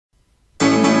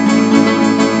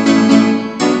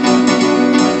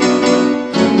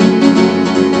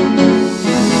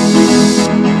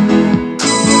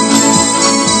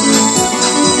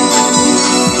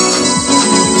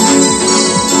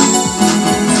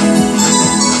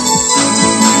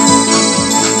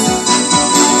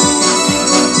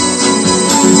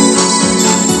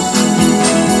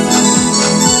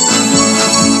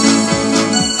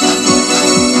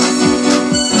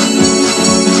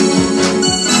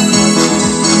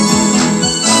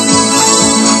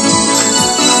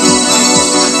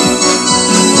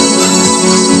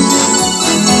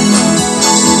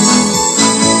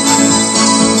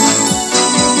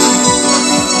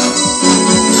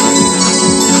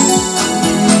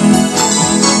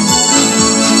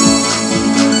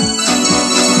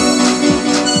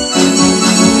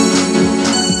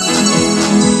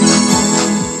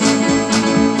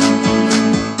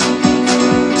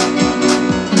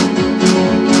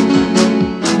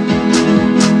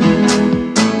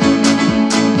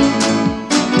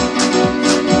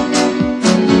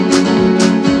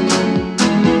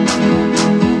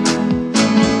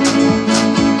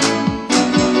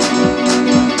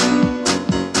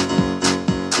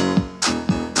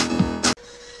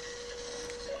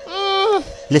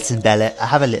Listen, Bella, I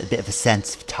have a little bit of a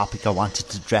sensitive topic I wanted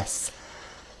to address.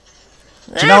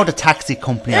 Do you know the taxi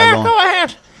company I run? Go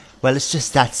ahead. Well, it's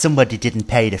just that somebody didn't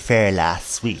pay the fare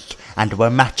last week, and they were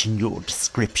matching your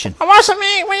description. It wasn't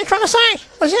me. What are you trying to say?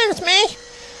 It's me.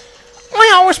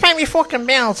 I always pay me fucking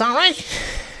bills, alright?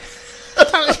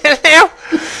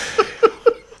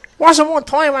 Wasn't one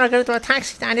time when I go to a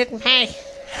taxi that I didn't pay.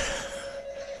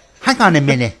 Hang on a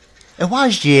minute. It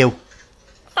was you.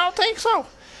 I don't think so.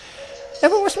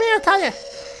 If it was me, I'll tell you.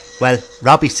 Well,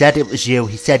 Robbie said it was you.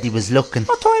 He said he was looking.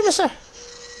 What time is it?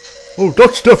 Oh,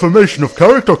 that's defamation of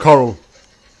character, Carol.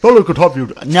 Bella could have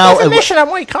you. No, defamation of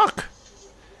my cock.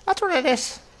 That's what it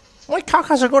is. My cock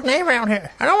has a good name around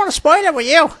here. I don't want to spoil it with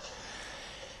you.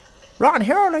 Rotten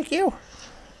hero like you.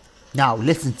 No,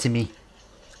 listen to me.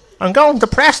 I'm going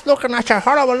depressed looking at your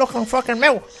horrible looking fucking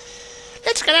mouth.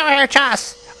 Let's get out of here,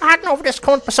 Chaz. I had enough of this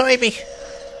cunt beside me.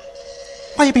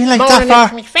 Why are you being like Moaning that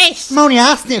for? into me face. I'm only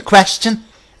asking you a question.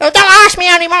 Oh, don't ask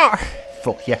me anymore.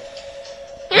 Fuck you.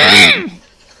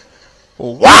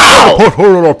 Wow! Put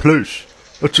her in her place.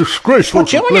 It's disgraceful.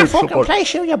 Put you in your fucking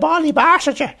place, you bally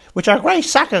bastard, you. With your grey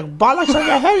sack of bollocks on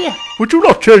your head, you. Would you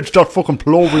not change that fucking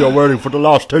pullover you're wearing for the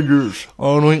last 10 years?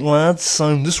 Alright lads,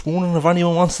 I'm just wondering if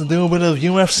anyone wants to do a bit of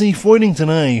UFC fighting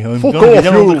today. I'm Fuck going to off, be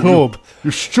down at the club. You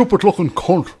stupid looking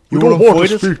cunt. We You don't wanna want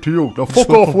to fight it? speak to you. Now Just fuck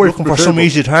off away looking from the for some table.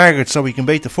 easy targets so we can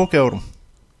bait the fuck out of them.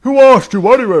 Who asked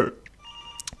you anyway?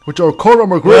 With your Conor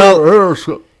McGregor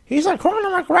hair. He's a Conor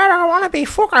McGregor wannabe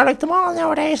fucker like them all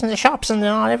nowadays in the shops and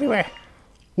all everywhere.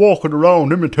 Walking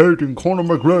around imitating Conor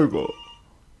McGregor.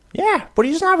 Yeah, but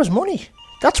he doesn't have his money.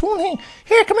 That's one thing.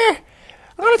 Here, come here.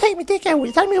 I'm going to take my dick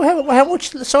out. Tell me how much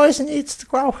the size it needs to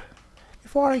grow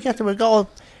before I get to a gold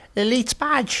elite's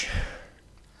badge.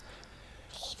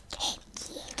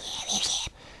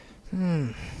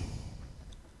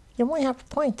 You might have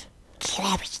a point.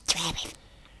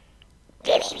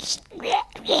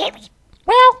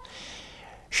 Well,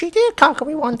 she did cock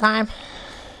me one time.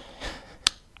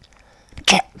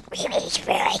 Did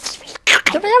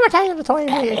I ever tell you the time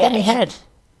you get me head?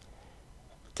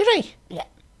 Did I?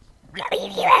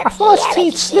 Her false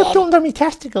teeth slipped under me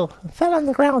testicle and fell on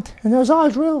the ground, and there was all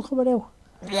drool coming out.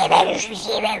 Then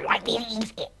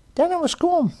it was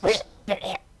scum.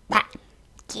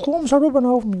 Scums are rubbing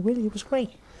over me, Willie. It was great.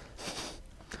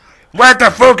 What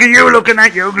the fuck are you looking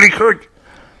at, you ugly cunt?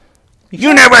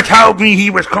 You never told me he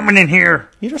was coming in here.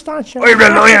 You just aren't sure. I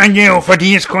rely on you for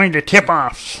these kind of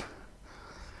tip-offs.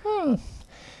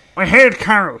 I heard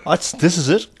Carol. This is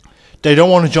it. They don't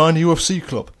want to join the UFC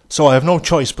club, so I have no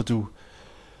choice but to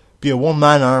be a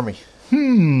one-man army.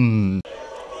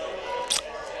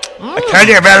 I tell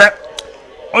you, Bella,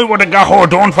 I would have got her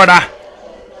done for that.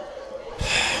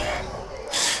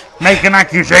 Making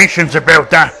accusations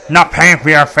about that, not paying for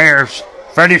your fares.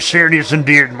 Very serious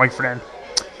indeed, my friend.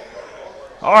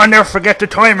 Oh, I'll never forget the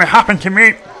time it happened to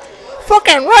me.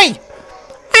 Fucking right.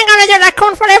 I'm gonna get that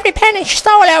cunt for every penny she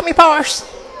stole out of me purse.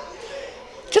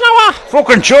 Do you know what?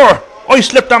 Fucking sure. I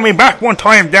slipped on my back one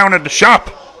time down at the shop.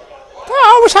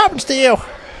 That always happens to you.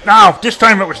 No, this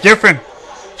time it was different.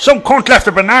 Some cunt left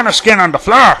a banana skin on the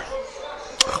floor.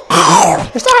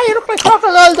 Is that how you look like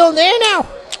Crocodile Dundee now?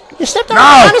 You slipped on a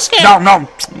No, banana skin? no.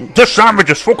 This sandwich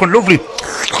is fucking lovely.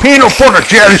 Peanut butter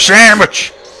jelly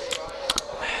sandwich.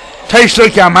 Tastes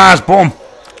like your ma's bum.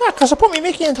 Yeah, because I put my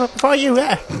Mickey into it before you,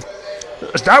 yeah.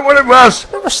 Is that what it was?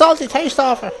 Bit of a salty taste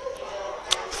off it.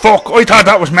 Fuck, I thought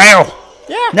that was mayo.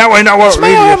 Yeah. Now I know what It's it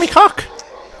mayo really on me is. cock.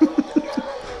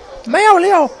 Mayo,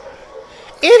 Leo.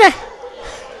 Eat it.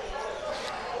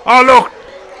 Oh look.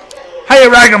 Hey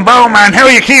rag and bow man, how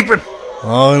are you keeping?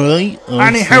 Alright.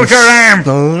 Annie, how's your arm?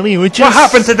 What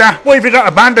happened to that? Why have you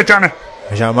got a bandage on it?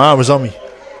 Your mom was on me.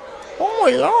 Oh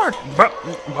my lord.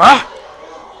 What?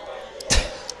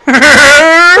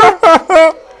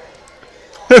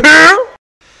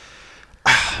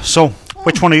 So,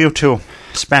 which one of you two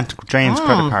spent Jane's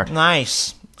credit card?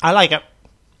 Nice. I like it.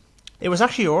 It was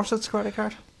actually yours, that's credit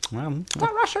card. Well,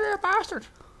 That Russian little bastard.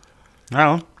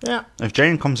 well, Yeah. if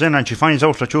Jane comes in and she finds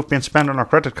out that you've been spending her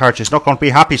credit card, she's not going to be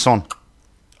happy, son.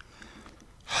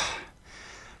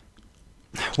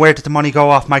 Where did the money go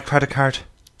off my credit card?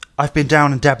 I've been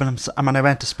down in Debenhams and when I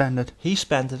went to spend it. He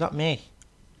spent it, not me.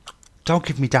 Don't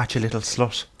give me that, you little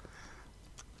slut.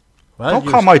 Well,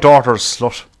 Don't call my daughter a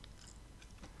slut.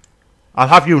 I'll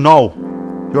have you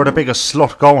know, you're the biggest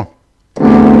slut going.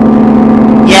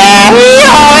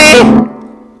 Yeah.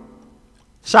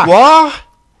 Zach, What?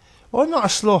 I'm not a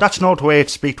slut. that's not the way to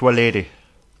speak to a lady.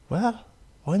 Well,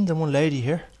 I'm the one lady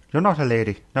here. You're not a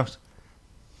lady. No,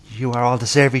 you are all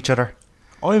deserve each other.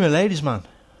 I'm a ladies' man.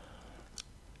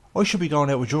 I should be going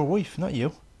out with your wife, not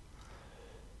you.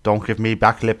 Don't give me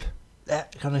back lip.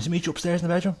 Can I meet you upstairs in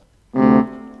the bedroom?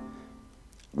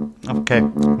 Okay,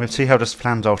 we'll see how this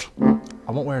plans out.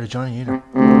 I won't wear the Johnny either.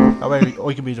 That way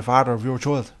I can be the father of your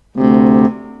child.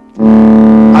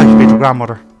 I should be the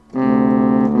grandmother.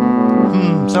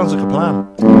 Sounds like a plan.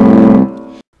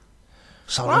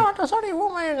 So, Well, there's only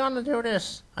one way I'm going to do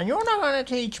this. And you're not going to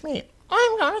teach me.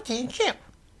 I'm going to teach you.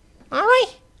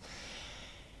 Alright?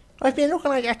 I've been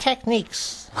looking at your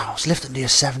techniques. I was lifting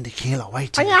these 70 kilo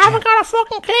weights. And you haven't got a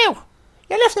fucking clue.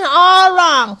 You're lifting it all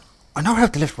wrong. I know how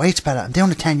to lift weights, Bella. I'm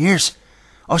doing it 10 years.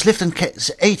 I was lifting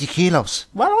 80 kilos.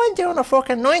 Well, I'm doing it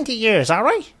fucking 90 years,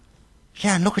 alright?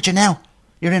 Yeah, and look at you now.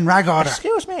 You're in rag order.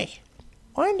 Excuse me.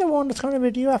 I'm the one that's going to be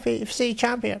the UFC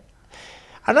champion.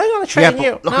 And I'm going to train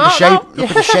you. Look at the shape. Look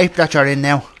at the shape that you're in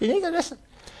now. You need to listen.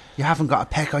 You haven't got a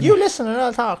peck on You you. listen and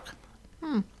I'll talk.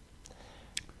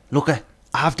 Look at,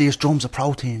 I have these drums of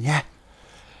protein, yeah.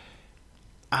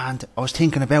 And I was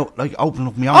thinking about like opening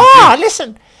up my own Oh, gym.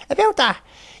 listen. About that.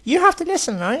 You have to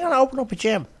listen. I'm going to open up a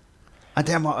gym. And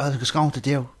then what I was going to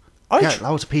do, I get tr-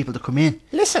 loads of people to come in,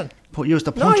 Listen. use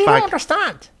the No, punch you bag. don't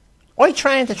understand. I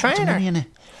trained the Put money trainer. in it.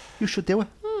 You should do it.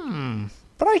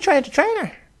 But I trained the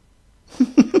trainer.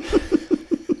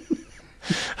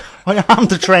 I am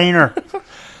the trainer.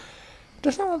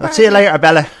 There's no I'll see you later,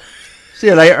 Bella. See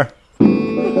you later.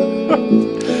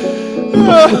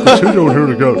 What's he doing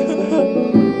here again?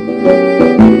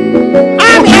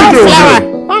 I'm you your doing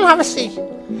flower. I'll have a seat.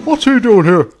 What's he doing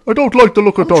here? I don't like the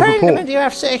look of that Train them in report. the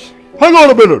UFC. Hang on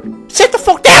a minute. Sit the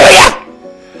fuck down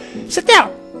with you! Sit down.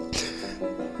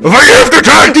 If I have to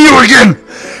talk to you again,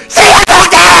 Sit the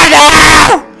fuck down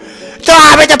now! So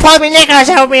I'm going to pull me knickers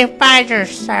out me badgers,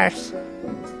 sirs.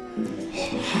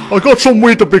 I got some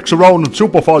Weetabix around in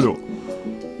Super Value.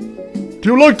 Do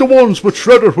you like the ones with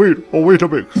shredded wheat or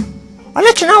Weetabix? I'll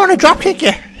let you know when I drop kick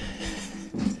you.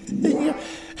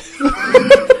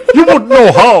 You wouldn't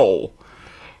know how.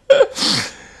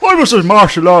 I was in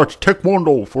martial arts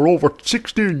taekwondo for over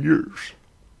 16 years.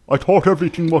 I taught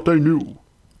everything what I knew.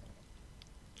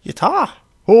 You thought?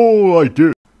 Oh, I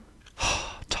did.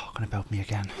 Talking about me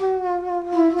again.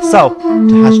 So,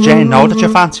 has Jane know that you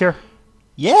fancy her?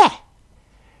 Yeah.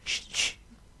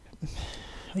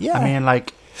 Yeah. I mean,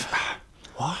 like,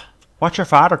 what? what's your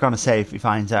father gonna say if he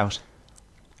finds out?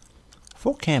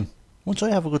 Fuck him. Once I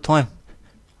have a good time.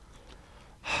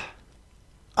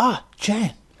 Ah,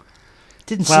 Jane.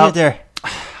 Didn't see Well- you there.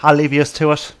 I'll leave you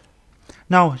to it.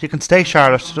 No, you can stay,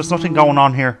 Charlotte. There's nothing going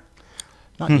on here.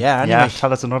 Not yet, anyway. Yeah,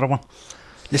 tell us another one.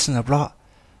 Listen, I brought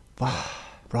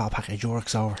a pack of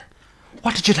Yorks over.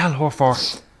 What did you tell her for?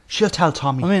 She'll tell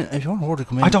Tommy. I mean, if you want her to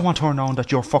come in. I don't want her knowing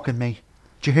that you're fucking me.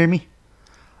 Do you hear me?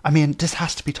 I mean, this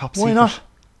has to be top Why secret. not?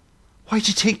 Why do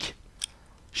you think?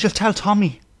 She'll tell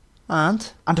Tommy,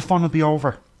 And? and the fun will be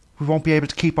over. We won't be able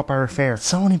to keep up our affair.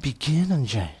 It's only beginning,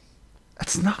 Jane.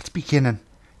 It's not beginning.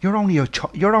 You're only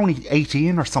you're only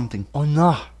 18 or something. I'm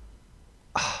not.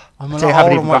 I'm a So you lot haven't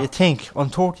older even than what got- you think. I'm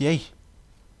 38.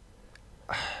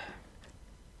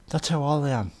 That's how old I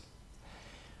am.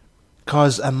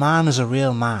 Because a man is a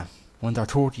real man when they're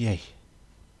 38.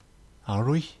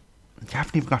 Alright? You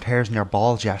haven't even got hairs in your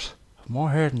balls yet. More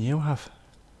hair than you have.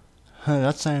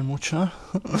 That's saying much, huh?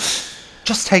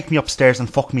 Just take me upstairs and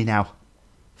fuck me now,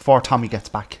 before Tommy gets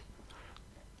back.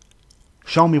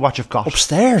 Show me what you've got.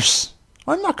 Upstairs?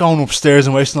 I'm not going upstairs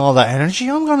and wasting all that energy.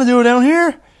 I'm going to do it down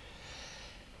here.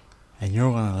 And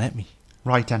you're going to let me.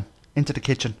 Right then, into the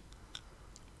kitchen.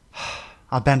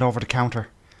 I'll bend over the counter.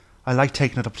 I like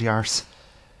taking it up the arse.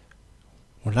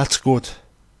 Well, that's good.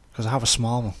 Because I have a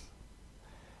small one.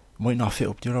 It might not fit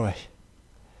up the other way.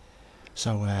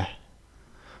 So, Well,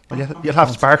 you'll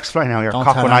have sparks flying out your don't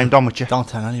cock tell when any- I'm done with you. Don't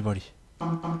tell anybody.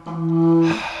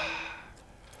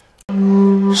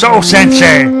 so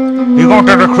Sensei, you going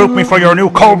to recruit me for your new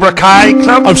Cobra Kai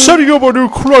club? I'm setting up a new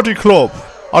karate club,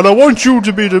 and I want you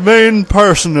to be the main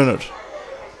person in it.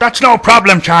 That's no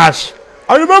problem, Chaz.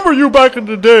 I remember you back in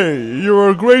the day. You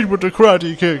were great with the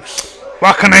karate kicks.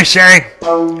 What can I say?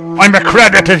 I'm a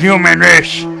credited human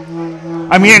race.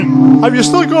 I mean, Have you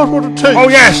still got what it takes? oh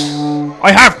yes,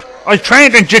 I have. I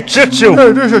trained in jiu-jitsu.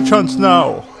 Hey, there's your chance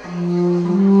now.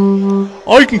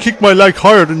 I can kick my leg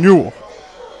higher than you,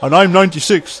 and I'm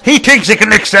 96. He thinks he can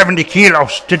lift 70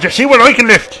 kilos. Did you see what I can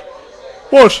lift?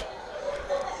 What?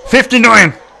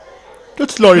 59.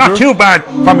 That's lighter. Not too bad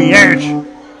for me age.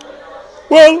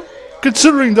 Well,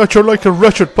 considering that you're like a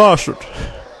wretched bastard.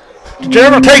 Did you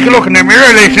ever take a look in the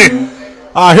mirror lately?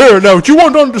 Here now, do you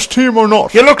want on this team or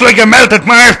not? You look like a melted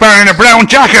Mars bar in a brown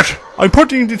jacket. I'm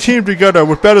putting the team together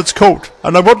with Bennett's coat,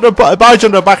 and I'm putting a badge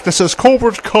on the back that says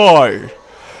Cobra Kai.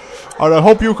 And I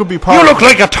hope you could be part You of look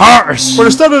like a tortoise. But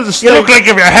instead of the You snake... look like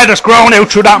if your head is grown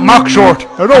out through that mock shirt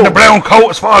I know. and the brown coat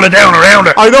is falling down around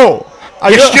it. I know.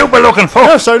 You stupid looking fuck.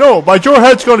 Yes, I know. But your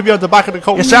head's going to be on the back of the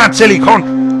coat. You sad silly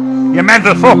cunt. You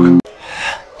mental fuck.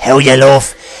 How you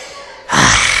love?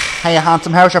 Hey,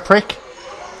 handsome, how's your prick?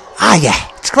 Ah, yeah,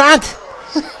 it's grand.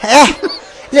 A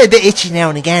little bit itchy now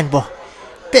and again, but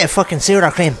bit of fucking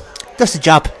soda cream. Does the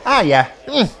job. Ah, yeah.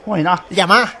 Why not? Yeah,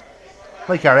 man.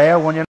 Like your hair when you